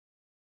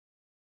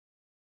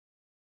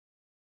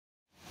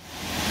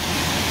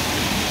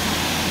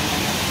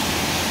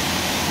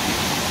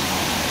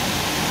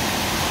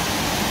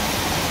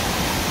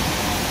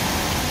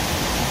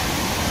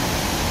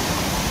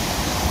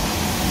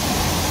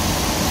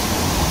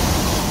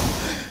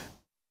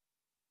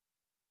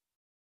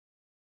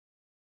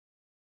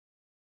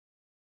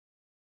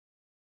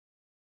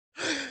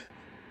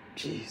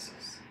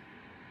Jesus,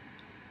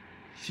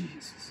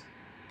 Jesus,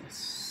 the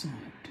Son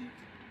of David,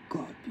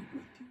 God be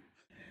with you.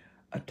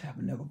 A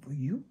tabernacle for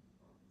you,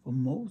 for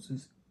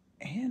Moses,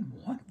 and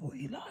one for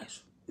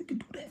Elijah. We can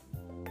do that.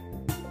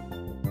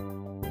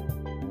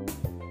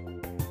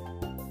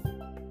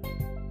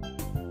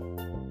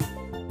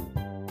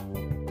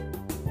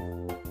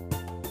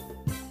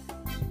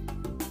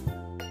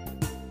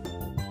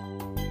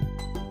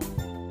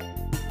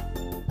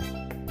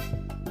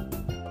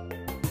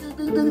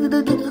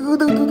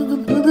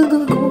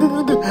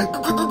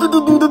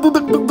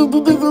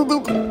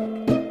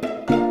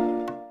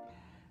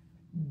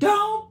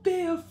 Don't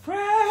be afraid.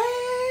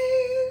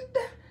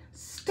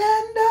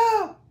 Stand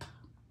up.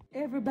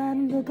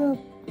 Everybody look up.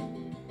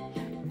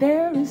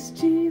 There is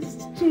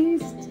Jesus,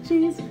 Jesus,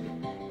 Jesus.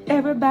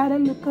 Everybody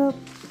look up.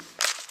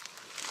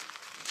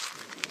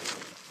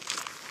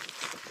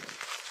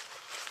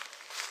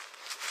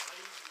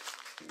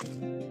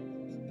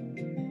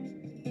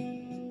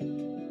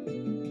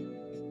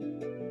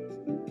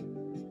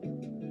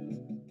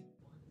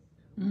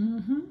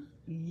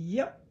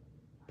 Yep.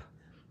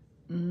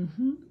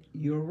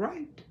 You're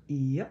right.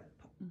 Yep.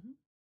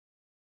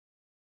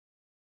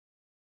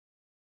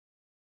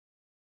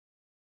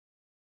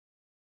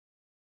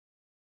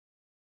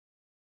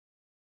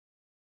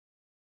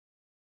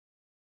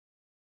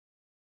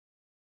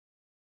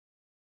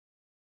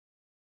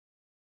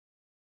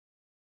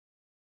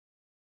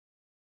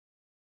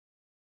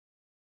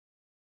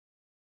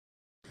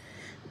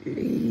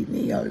 Leave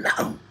me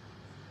alone.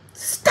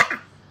 Stop.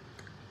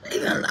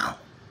 Leave me alone.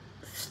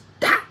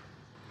 Stop.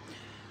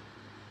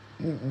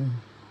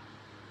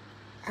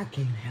 I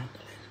can't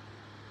handle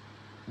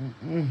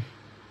it.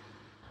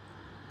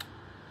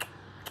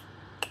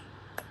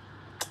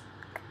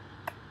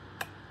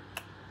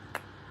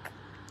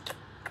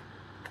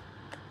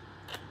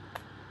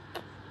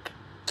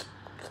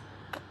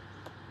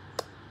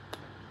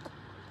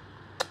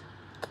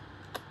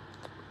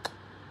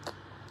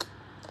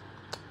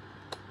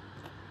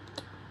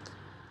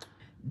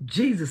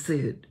 Jesus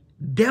said,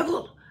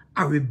 "Devil,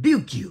 I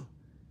rebuke you.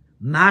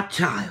 My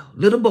child,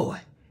 little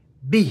boy,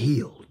 be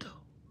healed."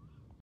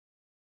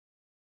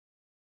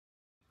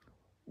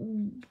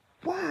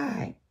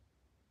 Why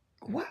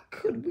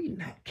could we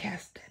not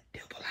cast that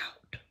devil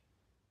out?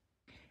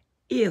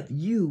 If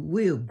you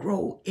will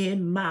grow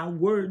in my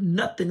word,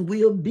 nothing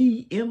will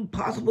be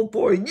impossible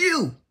for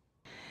you.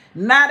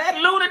 Now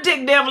that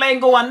lunatic devil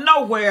ain't going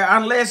nowhere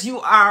unless you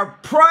are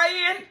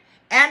praying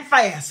and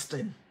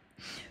fasting.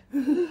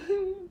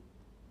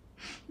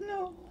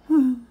 No.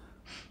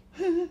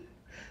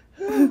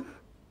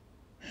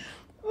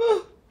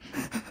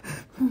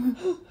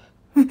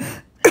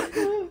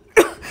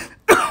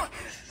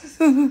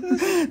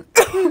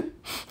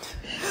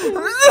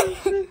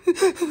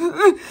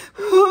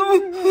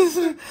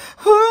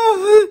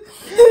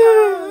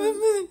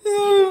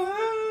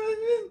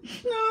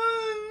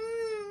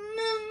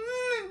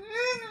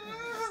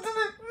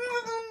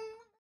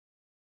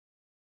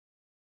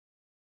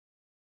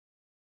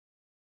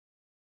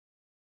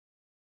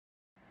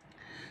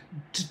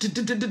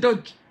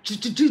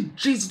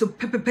 Jesus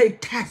don't pay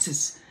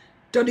taxes.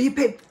 Don't he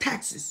pay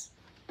taxes?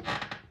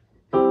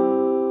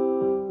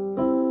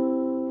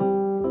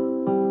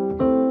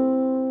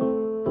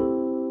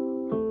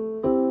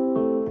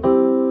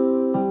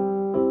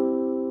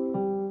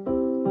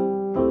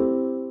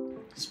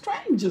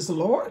 Strangers,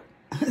 Lord.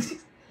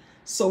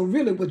 So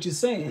really what you're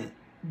saying,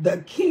 the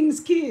king's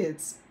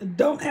kids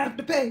don't have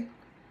to pay.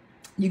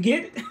 You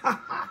get it?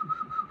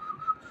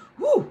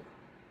 Woo.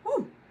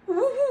 Woo.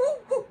 Woo.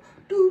 Woo.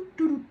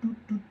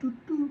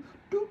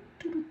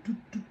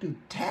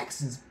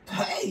 Taxes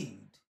paid.